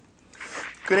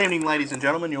Good evening, ladies and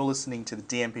gentlemen. You're listening to the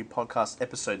DNP Podcast,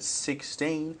 episode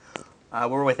 16.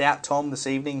 We're without Tom this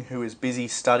evening, who is busy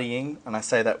studying, and I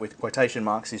say that with quotation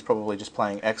marks. He's probably just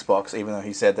playing Xbox, even though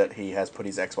he said that he has put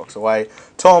his Xbox away.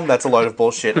 Tom, that's a load of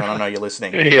bullshit, and I know you're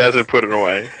listeling. He hasn't put it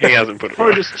away.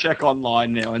 Probably just check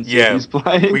online now and see if he's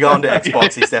playing. We go onto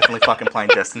Xbox, he's definitely fucking playing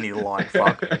Destiny the Line,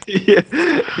 fuck.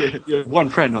 yeah, one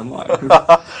friend online.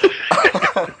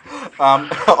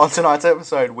 On tonight's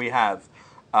episode, we have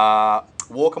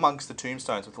Walk Amongst the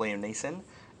Tombstones with Liam Neeson,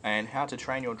 and How to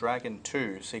Train Your Dragon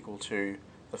 2, sequel to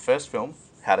the first film,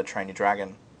 How to Train Your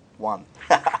Dragon 1.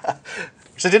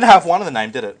 So it didn't have one in the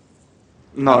name, did it?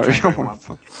 No.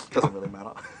 Doesn't really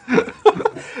matter.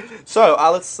 So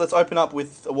let's open up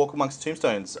with A Walk Amongst the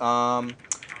Tombstones.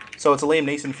 So it's a Liam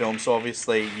Neeson film, so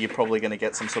obviously you're probably going to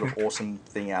get some sort of awesome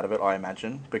thing out of it, I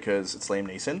imagine, because it's Liam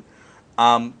Neeson.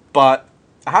 But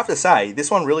I have to say, this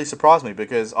one really surprised me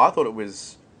because I thought it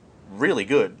was really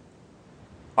good.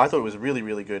 I thought it was really,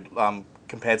 really good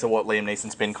compared to what Liam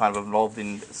Neeson's been kind of involved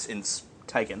in since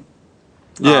Taken.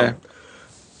 Yeah.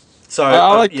 So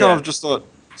I kind of just thought.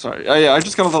 Sorry. I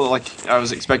just kind of thought like I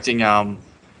was expecting,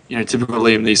 typical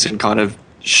Liam Neeson kind of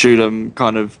shoot 'em,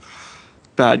 kind of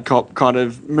bad cop kind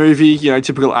of movie.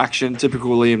 Typical action,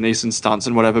 typical Liam Neeson stunts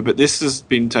and whatever. But this has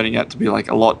been turning out to be like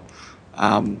a lot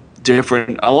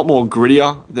different, a lot more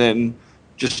grittier than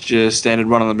just your standard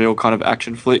run-of-the-mill kind of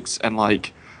action flicks, and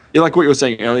like what you were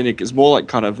saying earlier, Nick, is more like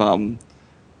kind of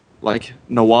like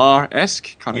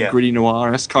noir-esque, kind of gritty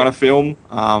noir-esque kind of film.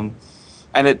 And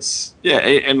it's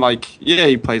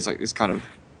he plays like this kind of,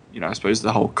 I suppose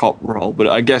the whole cop role, but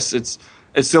I guess it's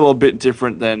still a bit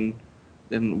different than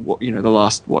what the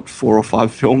last 4 or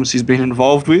 5 films he's been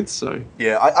involved with. So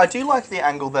yeah, I do like the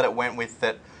angle that it went with,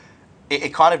 that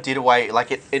it kind of did away, like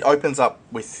it opens up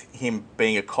with him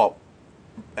being a cop.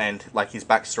 And like his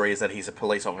backstory is that he's a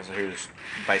police officer who's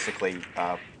basically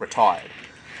retired,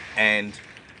 and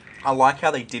I like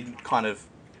how they didn't kind of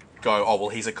go, oh well,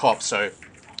 he's a cop, so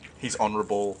he's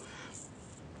honourable,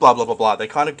 blah blah blah blah. They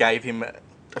kind of gave him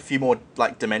a few more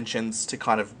like dimensions to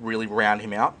kind of really round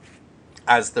him out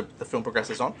as the film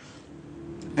progresses on.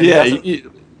 And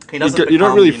you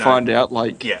don't really find out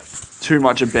too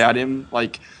much about him.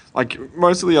 Like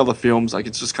most of the other films, like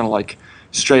it's just kind of like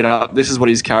straight up, this is what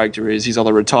his character is. He's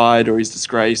either retired or he's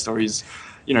disgraced or he's,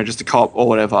 just a cop or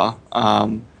whatever.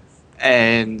 And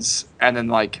then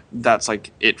like that's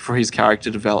like it for his character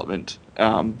development.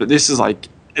 But this is like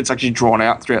it's actually drawn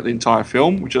out throughout the entire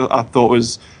film, which I thought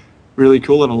was really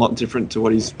cool and a lot different to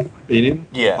what he's been in.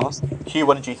 Yeah. In the past. Hugh,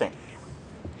 what did you think?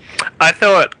 I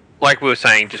thought, like we were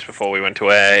saying just before we went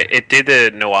to air, it did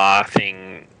the noir thing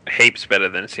heaps better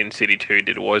than Sin City 2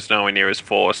 did. It was nowhere near as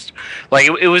forced. Like,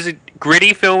 it was a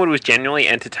gritty film, but it was genuinely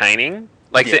entertaining.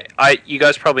 Like, you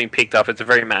guys probably picked up, it's a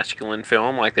very masculine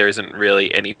film. Like, there isn't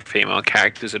really any female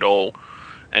characters at all.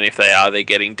 And if they are, they're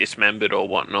getting dismembered or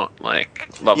whatnot. Like,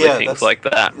 lovely things like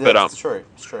that. Yeah, that's true.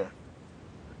 It's true.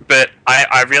 But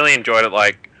I really enjoyed it.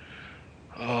 Like,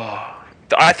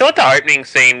 I thought the opening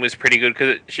scene was pretty good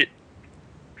because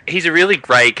he's a really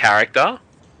grey character.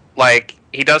 Like,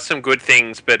 he does some good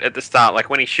things, but at the start, like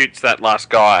when he shoots that last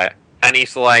guy, and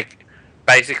he's like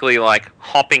basically like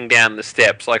hopping down the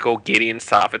steps, like all giddy and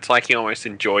stuff. It's like he almost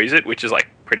enjoys it, which is like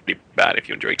pretty bad if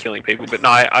you enjoy killing people. But no,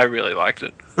 I really liked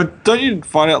it. But don't you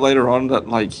find out later on that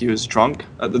like he was drunk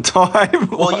at the time?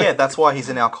 Well, yeah, that's why he's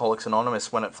in Alcoholics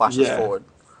Anonymous when it flashes forward.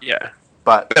 Yeah,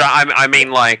 but I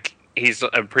mean, like he's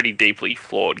a pretty deeply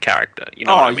flawed character. You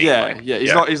know what I mean? Yeah.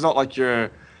 He's not like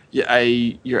your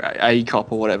A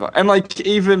cop or whatever. And like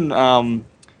even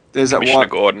there's that one.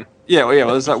 Gordon. Yeah, well,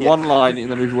 there's that one line in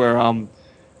the movie where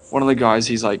one of the guys,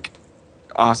 he's like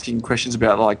asking questions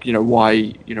about like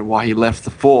why he left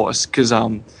the force, because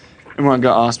everyone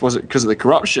got asked, was it because of the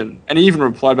corruption, and he even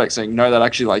replied back saying no, that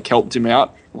actually like helped him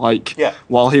out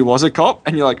while he was a cop.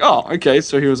 And you're like, oh, okay,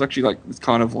 so he was actually like this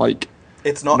kind of like,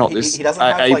 it's not this he doesn't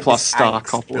have like A+ this star angst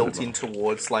cop built in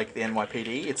towards like the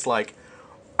NYPD. It's like,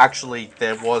 actually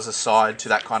there was a side to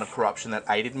that kind of corruption that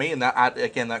aided me, and that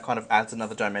that kind of adds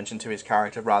another dimension to his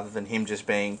character, rather than him just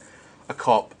being a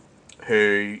cop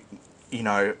who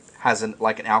has an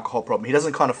alcohol problem. He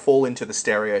doesn't kind of fall into the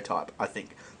stereotype. I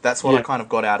think that's what I kind of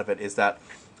got out of it, is that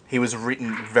he was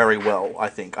written very well. I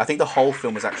think the whole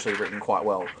film was actually written quite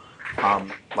well,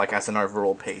 like as an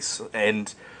overall piece.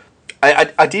 And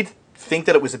I did think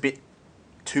that it was a bit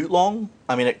too long.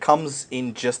 I mean, it comes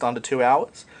in just under 2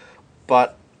 hours,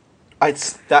 but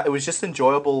it was just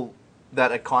enjoyable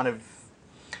that it kind of,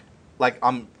 like,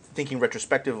 I'm thinking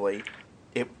retrospectively,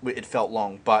 it felt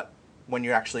long, but when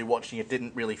you're actually watching it,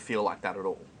 didn't really feel like that at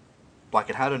all. Like,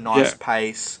 it had a nice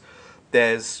pace.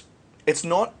 There's It's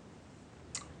not.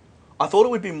 I thought it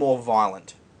would be more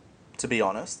violent, to be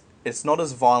honest. It's not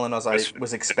as violent as I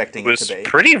was expecting it to be. It was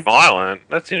pretty violent.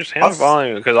 That's interesting. How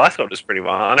violent? Because I thought it was pretty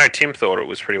violent. I know Tim thought it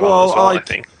was pretty violent as well, I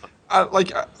think.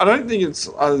 I don't think it's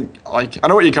like I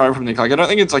know what you're coming from, Nick. Like I don't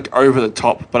think it's like over the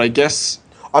top, but I guess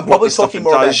I'm probably talking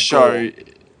more about show.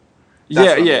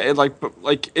 Yeah,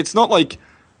 but it's not like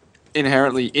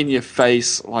inherently in your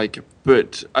face, like.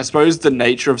 But I suppose the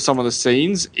nature of some of the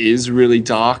scenes is really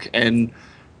dark and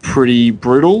pretty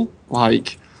brutal.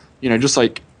 Like, just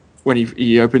like when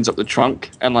he opens up the trunk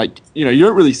and like you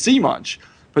don't really see much,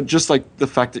 but just like the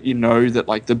fact that that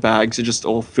like the bags are just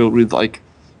all filled with like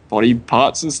body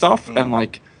parts and stuff, and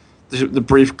like the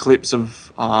brief clips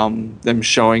of them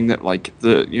showing that like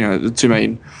the two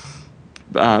main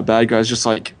bad guys just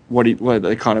like what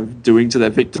they're kind of doing to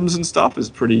their victims and stuff is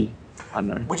pretty. I don't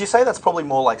know. Would you say that's probably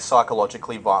more like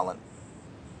psychologically violent?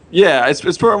 Yeah, it's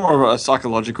probably more of a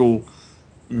psychological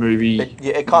movie,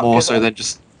 more so than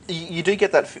just. You do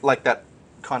get that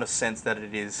kind of sense that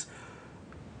it is.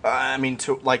 I mean,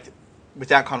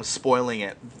 without kind of spoiling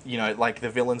it, like the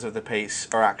villains of the piece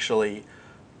are actually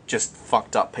just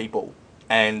fucked up people,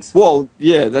 and. Well,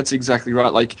 yeah, that's exactly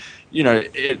right. Like,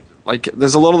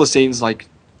 there's a lot of the scenes like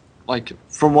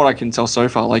from what I can tell so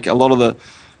far, like a lot of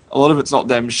it's not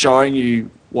them showing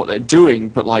you what they're doing,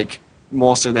 but like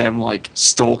more so them like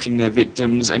stalking their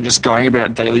victims and just going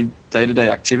about day-to-day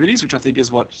activities, which I think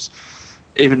is what's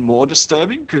even more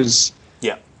disturbing because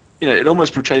it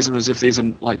almost portrays them as if these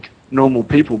are like normal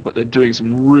people, but they're doing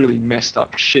some really messed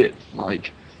up shit.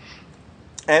 Like,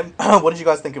 and what did you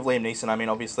guys think of Liam Neeson? I mean,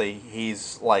 obviously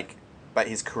but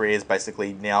his career is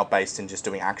basically now based in just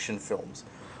doing action films.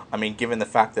 I mean, given the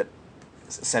fact that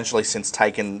essentially since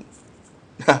Taken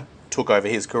took over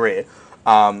his career,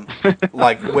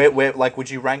 where would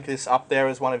you rank this up there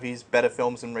as one of his better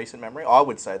films in recent memory? I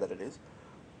would say that it is.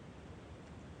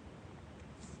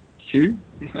 Hugh?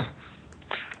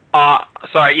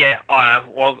 Sorry, yeah.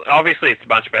 Well, obviously it's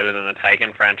much better than the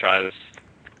Taken franchise.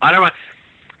 I don't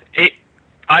know.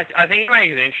 I think it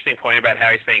makes an interesting point about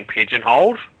how he's being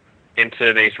pigeonholed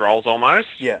into these roles almost.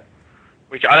 Yeah.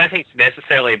 Which I don't think is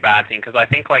necessarily a bad thing because I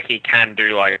think like he can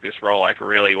do like this role like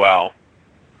really well.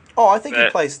 Oh, I think he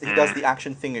does the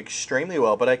action thing extremely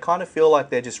well, but I kind of feel like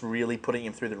they're just really putting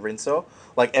him through the rinser.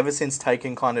 Like ever since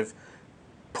Taken kind of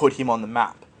put him on the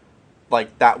map,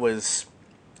 like that was.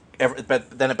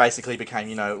 But then it basically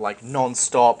became like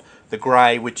non-stop. The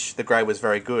Grey, which the Grey was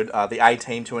very good. The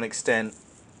A-Team to an extent.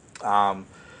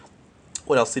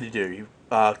 What else did he do?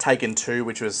 Taken 2,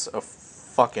 which was a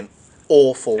fucking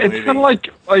awful movie. It's kind of like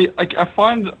I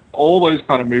find all those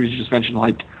kind of movies you just mentioned,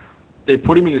 like they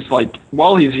put him in this like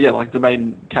while he's like the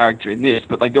main character in this,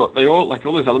 but they all like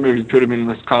all those other movies put him in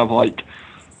this kind of like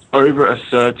over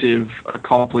assertive,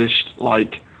 accomplished,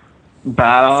 like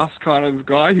badass kind of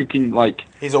guy who can like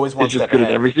he's always one just step good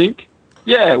ahead. at everything.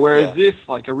 Yeah, whereas this,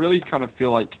 like, I really kind of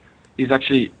feel like he's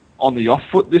actually on the off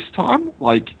foot this time.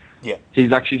 Like,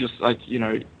 he's actually just like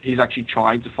he's actually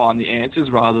trying to find the answers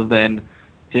rather than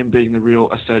him being the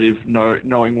real assertive,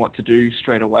 knowing what to do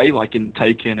straight away, like in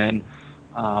Taken and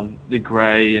the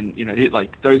Grey, and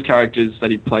like those characters that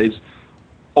he plays,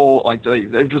 all like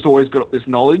they've just always got this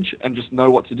knowledge and just know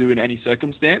what to do in any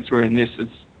circumstance. Where in this,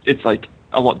 it's like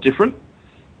a lot different.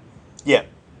 Yeah,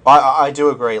 I do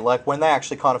agree. Like when they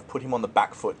actually kind of put him on the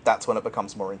back foot, that's when it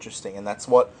becomes more interesting, and that's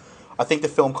what I think the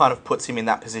film kind of puts him in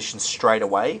that position straight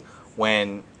away.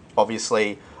 When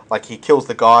obviously, like he kills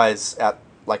the guys at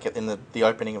like in the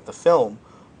opening of the film,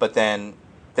 but then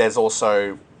there's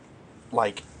also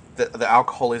like the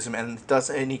alcoholism and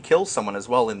he kills someone as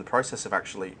well in the process of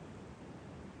actually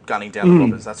gunning down the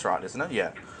robbers. That's right, isn't it?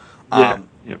 Yeah.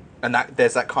 And that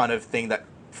there's that kind of thing that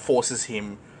forces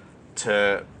him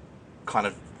to kind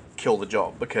of kill the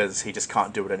job because he just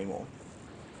can't do it anymore.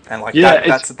 And like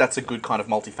that's a good kind of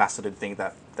multifaceted thing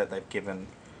that they've given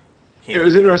him. It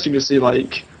was interesting to see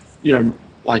like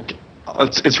like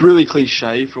it's really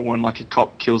cliche for when like a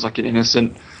cop kills like an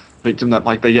innocent victim that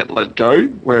like they get let go,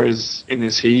 whereas in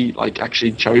this he like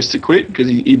actually chose to quit because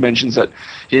he mentions that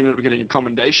he ended up getting a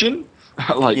commendation,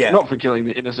 not for killing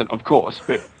the innocent of course,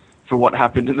 but for what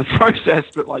happened in the process.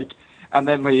 But like, and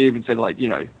then he even said like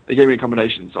they gave me a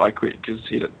commendation so I quit because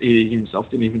he himself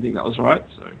didn't even think that was right.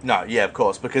 So no, yeah, of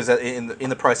course, because in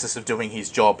the process of doing his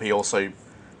job he also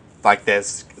like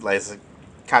there's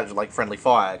like friendly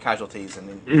fire casualties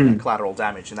and collateral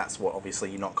damage, and that's what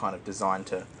obviously you're not kind of designed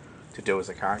to do as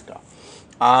a character.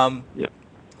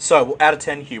 So out of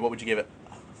 10, Hugh, what would you give it?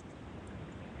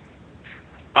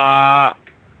 I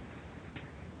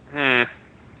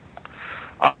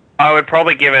would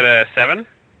probably give it a 7.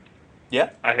 Yeah.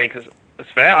 I think it's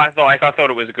fair. I thought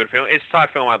it was a good film. It's the type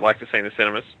of film I'd like to see in the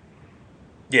cinemas.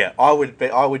 Yeah, I would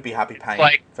be happy paying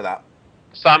like- for that.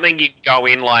 Something you go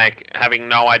in like having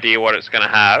no idea what it's going to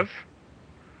have.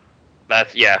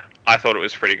 I thought it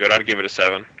was pretty good. I'd give it a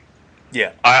 7.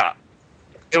 Yeah.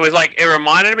 It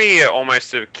reminded me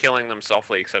almost of Killing Them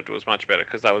Softly, except it was much better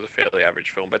because that was a fairly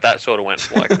average film. But that sort of went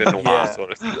for like the noir Yeah.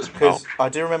 sort of thing as well. Because I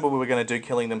do remember we were going to do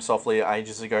Killing Them Softly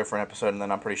ages ago for an episode, and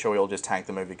then I'm pretty sure we all just tanked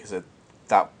the movie because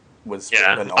that was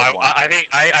an odd one. I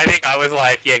think I was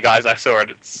like, yeah, guys, I saw it.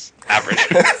 It's average.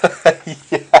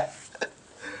 Yeah.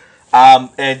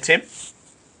 And Tim?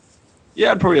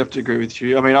 Yeah, I'd probably have to agree with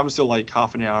you. I mean, I'm still like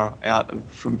half an hour out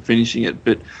from finishing it,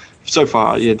 but so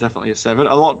far, yeah, definitely a 7.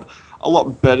 A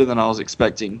lot better than I was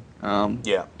expecting.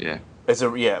 Yeah. Yeah.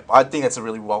 I think that's a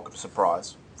really welcome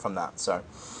surprise from that. So,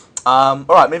 all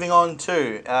right, moving on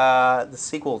to the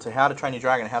sequel to How to Train Your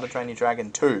Dragon, How to Train Your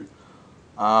Dragon 2.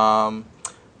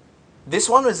 This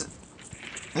one's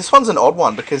an odd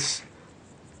one because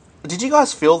did you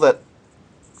guys feel that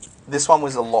this one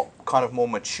was a lot kind of more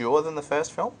mature than the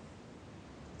first film?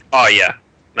 Oh yeah,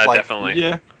 no, Like, definitely.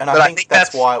 Yeah. And I think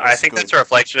that's why it was I think good. that's a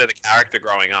reflection of the character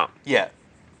growing up. Yeah.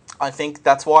 I think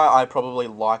that's why I probably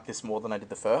like this more than I did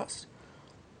the first.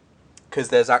 Because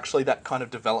there's actually that kind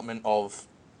of development of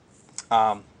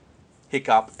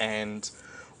Hiccup and,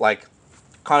 like,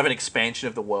 kind of an expansion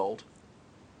of the world.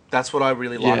 That's what I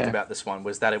really liked about this one,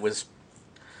 was that it was...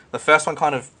 The first one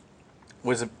kind of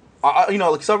was...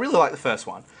 because I really like the first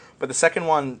one. But the second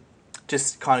one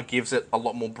just kind of gives it a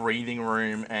lot more breathing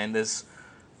room, and there's...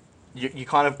 You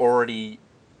kind of already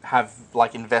have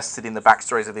like invested in the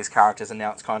backstories of these characters, and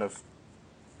now it's kind of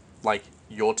like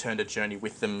your turn to journey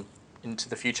with them into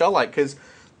the future. Like, because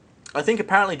I think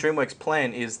apparently DreamWorks'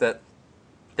 plan is that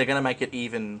they're going to make it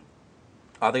even.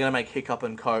 They're going to make Hiccup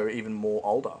and Co. even more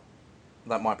older.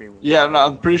 That might be. Yeah, no,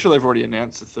 I'm pretty sure they've already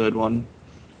announced the third one.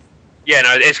 Yeah,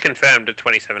 no, it's confirmed to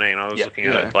 2017. I was looking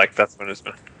at it like that's when it's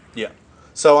been. Yeah.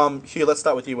 So, Hugh, let's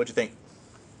start with you. What do you think?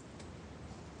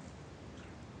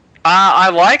 I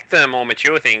like the more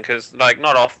mature thing because, like,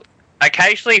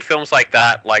 occasionally films like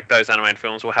that, like those animated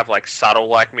films, will have like subtle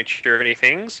like maturity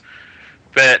things,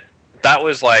 but that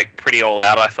was like pretty all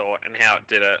out, I thought, and how it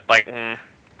did it. Like,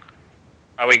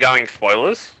 are we going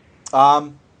spoilers?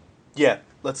 Yeah.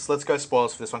 Let's go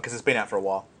spoilers for this one because it's been out for a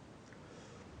while.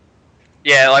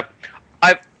 Yeah, like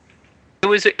it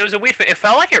was a weird. It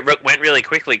felt like it went really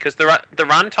quickly because the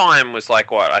runtime was like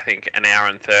what I think an hour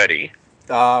and 30.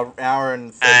 Hour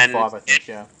and 35, I think,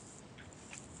 yeah.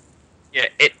 Yeah,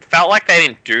 it felt like they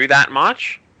didn't do that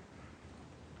much.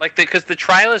 Like, because the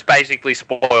trailers basically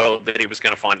spoiled that he was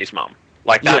going to find his mum.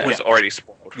 Like, that was already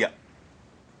spoiled. Yeah.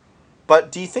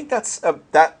 But do you think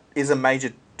that is a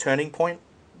major turning point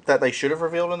that they should have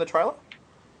revealed in the trailer?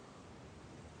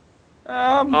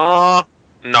 No.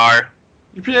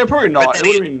 Yeah, probably not. But It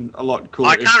would have been a lot cooler.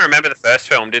 I can't remember the first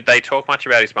film. Did they talk much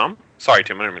about his mum? Sorry,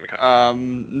 Tim, I didn't mean to cut.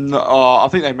 No, I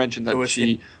think they mentioned that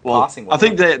she. Well, passing, I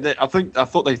think I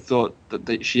thought they thought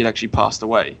that she had actually passed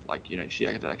away. Like, she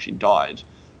had actually died.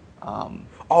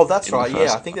 Oh, that's in the right. Yeah,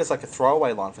 first I think there's like a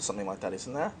throwaway line for something like that,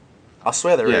 isn't there? I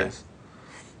swear there is.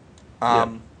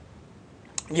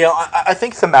 Yeah, I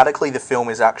think thematically the film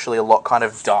is actually a lot kind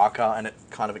of darker, and it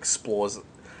kind of explores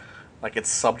like its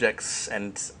subjects,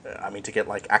 and I mean, to get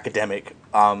like academic,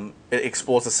 it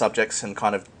explores the subjects and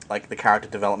kind of like the character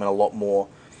development a lot more,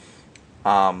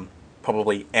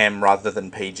 probably M rather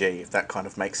than PG, if that kind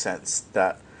of makes sense.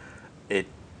 That it,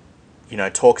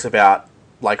 talks about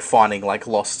like finding like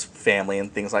lost family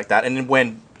and things like that, and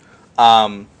when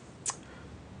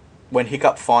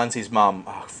Hiccup finds his mum,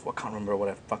 I can't remember what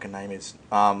her fucking name is.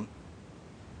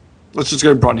 Let's just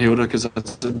go Brunhilde because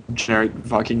that's a generic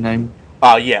Viking name.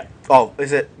 Oh, yeah. Oh,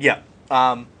 is it? Yeah.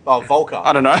 Volker.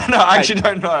 I don't know. No, I actually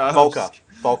don't know.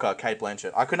 Volker, Kate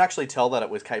Blanchett. I couldn't actually tell that it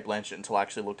was Kate Blanchett until I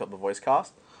actually looked up the voice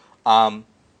cast.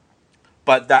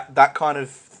 But that kind of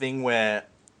thing where,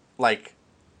 like,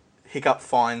 Hiccup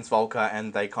finds Volker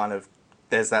and they kind of,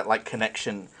 there's that, like,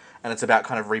 connection, and it's about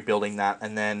kind of rebuilding that,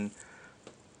 and then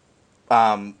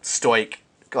Stoic,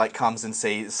 like, comes and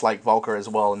sees, like, Volker as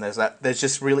well, and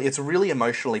it's really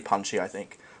emotionally punchy, I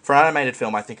think. For an animated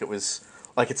film, I think it was,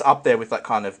 like, it's up there with that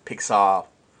kind of Pixar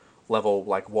level,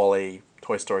 like WALL-E,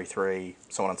 Toy Story 3,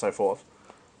 so on and so forth.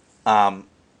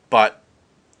 But,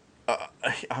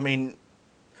 I mean,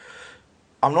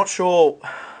 I'm not sure.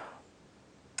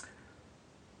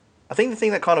 I think the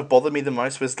thing that kind of bothered me the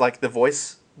most was, like, the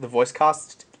voice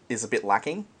cast is a bit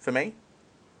lacking for me.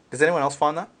 Does anyone else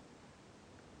find that?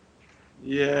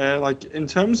 Yeah, like, in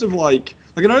terms of, like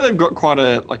I know they've got quite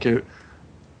a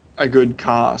a good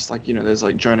cast. Like, there's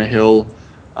like Jonah Hill,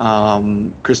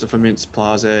 Christopher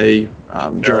Mintz-Plasse,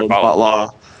 Gerald Butler.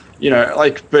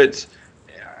 But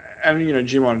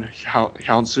Jimon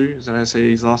Hounsou, is that how I say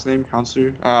his last name?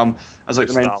 Hounsou. As like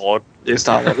the main Star-Lord. Yeah,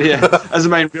 Star-Lord. Yeah, as the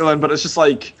main villain. But it's just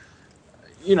like,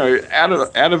 out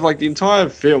of like the entire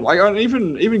film, like, I don't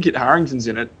even Kit Harington's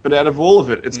in it, but out of all of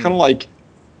it, it's kind of like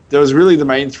there was really the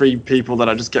main three people that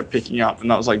I just kept picking up, and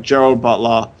that was like Gerald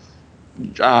Butler,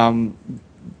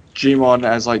 Jimon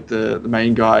as like the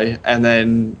main guy, and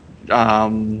then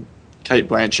Kate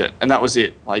Blanchett, and that was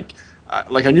it. Like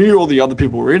I knew all the other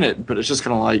people were in it, but it's just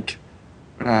kind of like,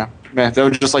 man, they were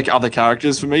just like other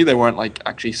characters for me. They weren't like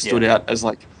actually stood out as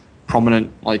like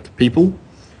prominent like people.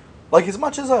 Like, as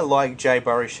much as I like Jay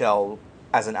Baruchel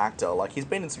as an actor, like, he's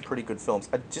been in some pretty good films,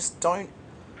 I just don't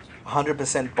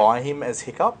 100% buy him as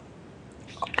Hiccup.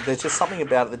 There's just something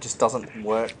about it that just doesn't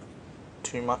work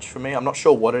too much for me. I'm not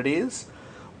sure what it is,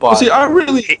 but... Well, see, I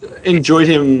really enjoyed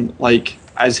him, like,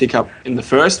 as Hiccup in the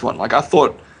first one. Like, I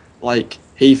thought, like,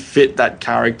 he fit that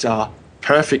character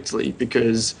perfectly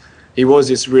because he was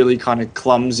this really kind of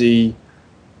clumsy,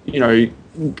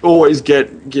 always get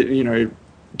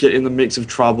in the mix of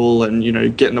trouble and,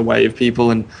 get in the way of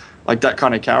people and, like, that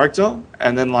kind of character.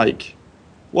 And then, like,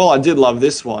 well, I did love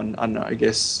this one. I don't know, I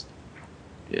guess,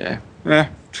 yeah.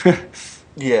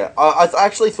 Yeah, I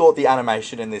actually thought the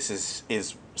animation in this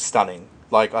is stunning.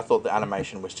 Like, I thought the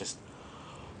animation was just,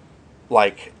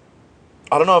 like,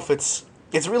 I don't know if it's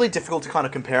really difficult to kind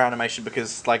of compare animation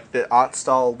because, like, the art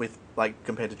style with, like,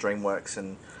 compared to DreamWorks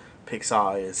and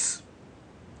Pixar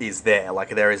is there. Like,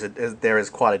 there is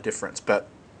quite a difference, but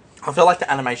I feel like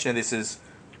the animation of this is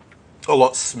a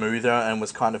lot smoother and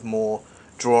was kind of more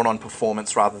drawn on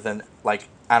performance rather than, like,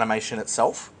 animation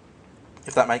itself,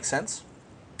 if that makes sense.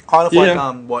 Kind of like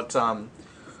what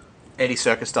Andy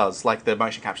Serkis does, like the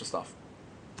motion capture stuff.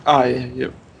 Oh, yeah,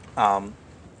 yep.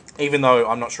 Even though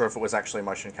I'm not sure if it was actually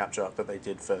motion capture that they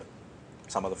did for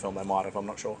some of the film, they might have, I'm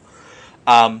not sure.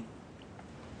 I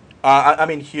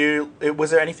mean, Hugh,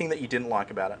 was there anything that you didn't like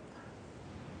about it?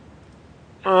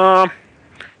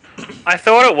 I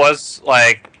thought it was,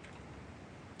 like...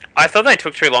 I thought they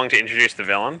took too long to introduce the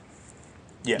villain.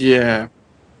 Yeah.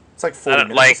 It's like 40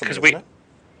 minutes or something, isn't it?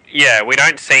 Yeah, we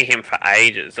don't see him for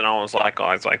ages, and I was like,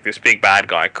 guys, like, this big bad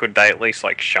guy, could they at least,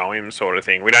 like, show him sort of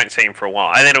thing? We don't see him for a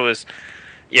while. And then it was,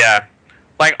 yeah.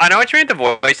 Like, I know what you mean, the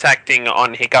voice acting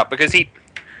on Hiccup, because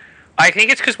I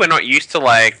think it's because we're not used to,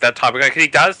 like, that type of guy, because he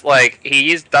does, like,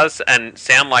 does and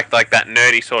sound like that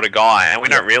nerdy sort of guy, and we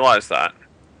don't realise that.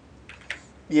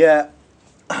 Yeah.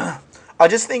 I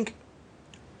just think...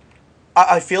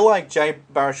 I feel like Jay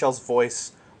Baruchel's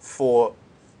voice for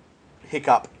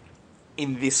Hiccup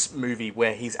in this movie,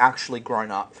 where he's actually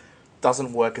grown up,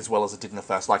 doesn't work as well as it did in the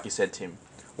first, like you said, Tim,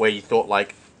 where you thought,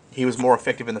 like, he was more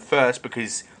effective in the first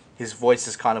because his voice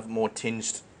is kind of more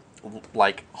tinged,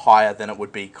 like, higher than it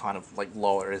would be kind of, like,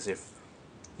 lower, as if,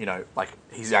 like,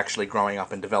 he's actually growing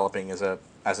up and developing as a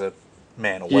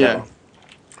man or whatever.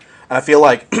 Yeah. And I feel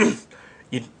like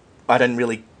I didn't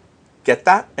really get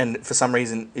that, and for some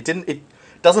reason it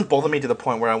doesn't bother me to the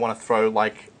point where I want to throw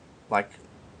like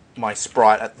my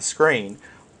Sprite at the screen,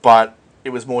 but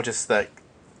it was more just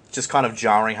kind of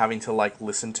jarring having to, like,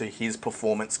 listen to his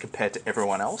performance compared to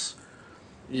everyone else.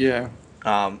 Yeah.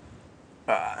 But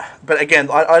again,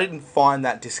 I didn't find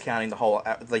that discounting the whole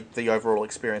the overall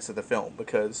experience of the film,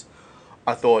 because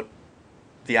I thought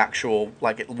the actual,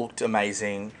 like, it looked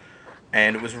amazing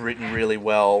and it was written really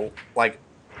well. Like,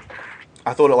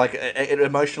 I thought it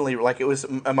emotionally, like, it was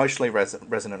emotionally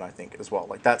resonant, I think, as well.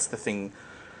 Like, that's the thing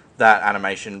that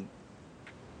animation,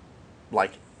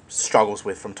 like, struggles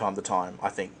with from time to time, I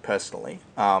think, personally.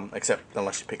 Except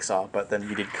unless you're Pixar, but then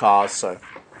you did Cars, so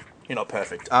you're not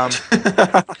perfect.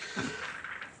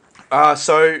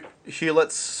 So Hugh,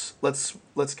 let's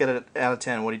get it out of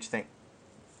 10. What did you think?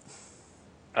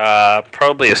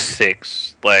 Probably a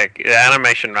 6. Like, the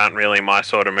animation aren't really my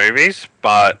sort of movies,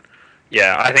 but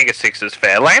yeah, I think a 6 is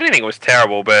fair. Like, I didn't think it was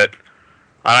terrible, but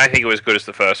I don't think it was good as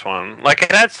the first one. Like,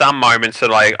 it had some moments that,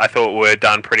 like, I thought were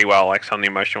done pretty well, like some of the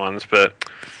emotional ones, but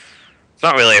it's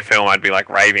not really a film I'd be, like,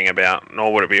 raving about,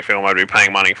 nor would it be a film I'd be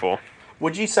paying money for.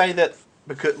 Would you say that,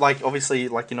 because, like, obviously,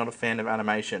 like, you're not a fan of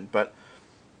animation, but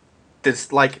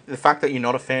does, like, the fact that you're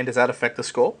not a fan, does that affect the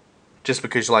score? Just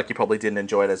because, like, you probably didn't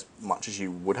enjoy it as much as you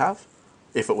would have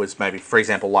if it was maybe, for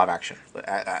example, live action,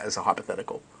 as a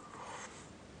hypothetical?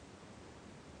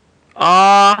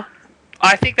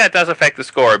 I think that does affect the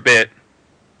score a bit.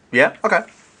 Yeah. Okay.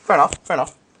 Fair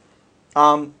enough.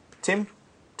 Tim,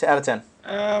 out of 10.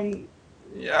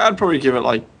 Yeah, I'd probably give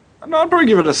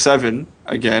it a 7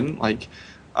 again. Like,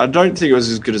 I don't think it was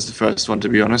as good as the first one, to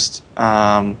be honest.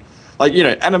 Like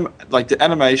the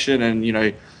animation and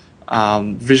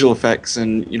visual effects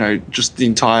and just the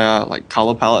entire like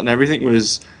color palette and everything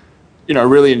was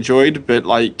really enjoyed. But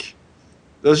like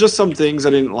there was just some things I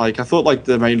didn't like. I thought like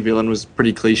the main villain was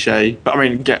pretty cliche. But I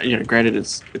mean, granted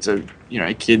it's a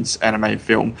kids anime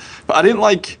film, but I didn't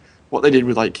like what they did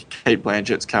with like Kate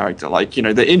Blanchett's character. Like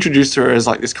they introduced her as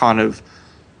like this kind of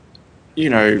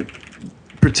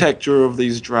protector of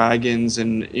these dragons,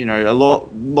 and a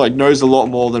lot like knows a lot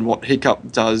more than what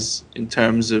Hiccup does in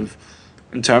terms of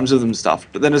them stuff.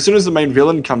 But then as soon as the main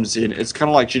villain comes in, it's kind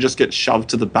of like she just gets shoved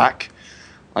to the back,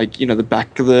 like the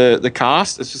back of the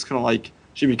cast. It's just kind of like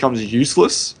she becomes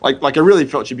useless. Like I really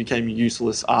felt she became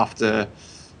useless after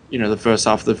the first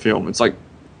half of the film. It's like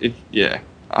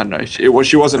I don't know.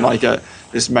 She wasn't like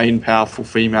this main powerful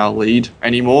female lead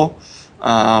anymore.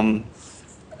 And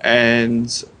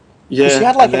yeah, she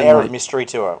had like an air of mystery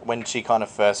to her when she kind of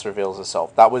first reveals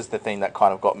herself. That was the thing that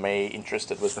kind of got me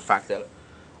interested, was the fact that,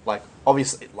 like,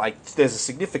 obviously, like, there's a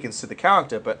significance to the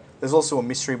character, but there's also a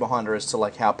mystery behind her as to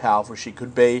like how powerful she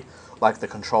could be, like the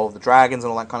control of the dragons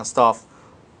and all that kind of stuff.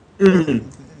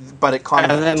 But it kind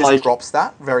of just like, drops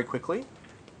that very quickly.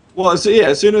 Well, so yeah,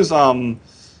 as soon as I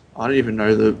don't even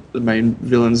know the main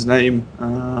villain's name.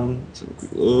 Let's have a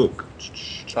quick look.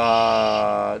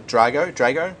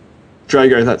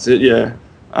 Drago, that's it. Yeah.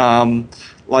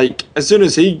 Like as soon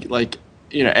as he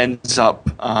ends up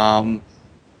to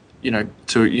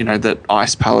that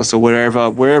ice palace or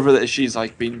wherever that she's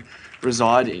like been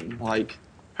residing, like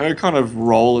her kind of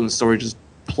role in the story just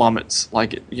plummets.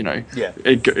 Like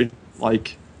it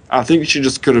like I think she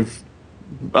just could have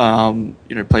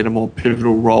played a more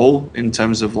pivotal role in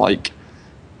terms of like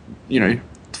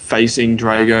facing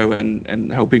Drago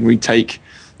and helping retake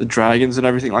the dragons and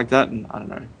everything like that. And I don't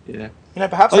know, yeah.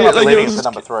 Perhaps I was leaving it for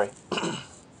number 3.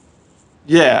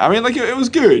 Yeah, I mean, like it was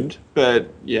good, but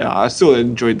yeah, I still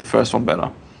enjoyed the first one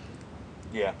better.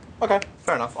 Yeah. Okay,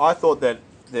 fair enough. I thought that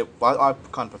I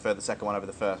kind of preferred the second one over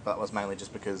the first, but that was mainly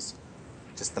just because,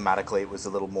 just thematically, it was a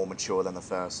little more mature than the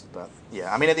first. But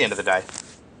yeah, I mean, at the end of the day,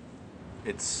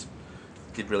 it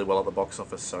did really well at the box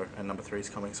office. And number 3 is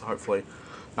coming, so hopefully,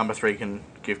 number 3 can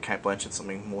give Kate Blanchett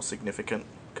something more significant,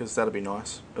 because that'd be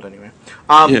nice. But anyway,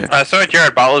 I saw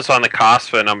Jared Butler's on the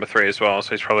cast for number 3 as well, so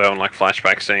he's probably on like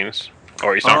flashback scenes,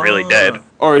 or he's not really dead,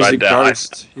 or is he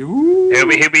ghost? He'll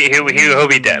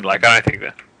be dead. Like I don't think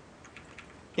that.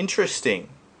 Interesting.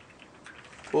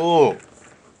 Ooh,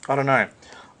 I don't know.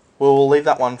 We'll leave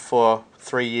that one for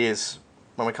 3 years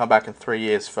when we come back in 3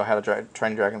 years for How to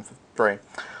Train Your Dragon for 3.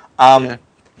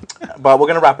 But we're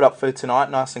going to wrap it up for tonight,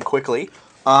 nice and quickly.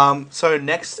 So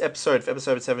next episode, for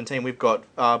episode 17, we've got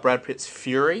that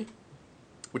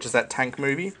tank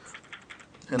movie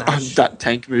has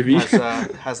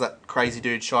that crazy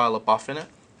dude Shia LaBeouf in it,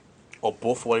 or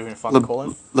Buff, whatever you fucking call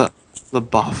him.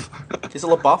 LaBeouf. Is it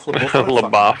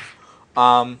LaBeouf?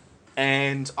 LaBeouf.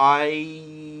 And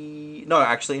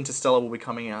actually, Interstellar will be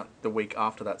coming out the week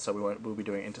after that, so we'll be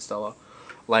doing Interstellar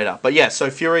later. But yeah, so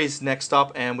Fury's next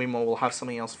up, and we will have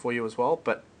something else for you as well.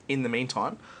 But in the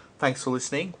meantime, thanks for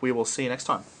listening. We will see you next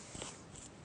time.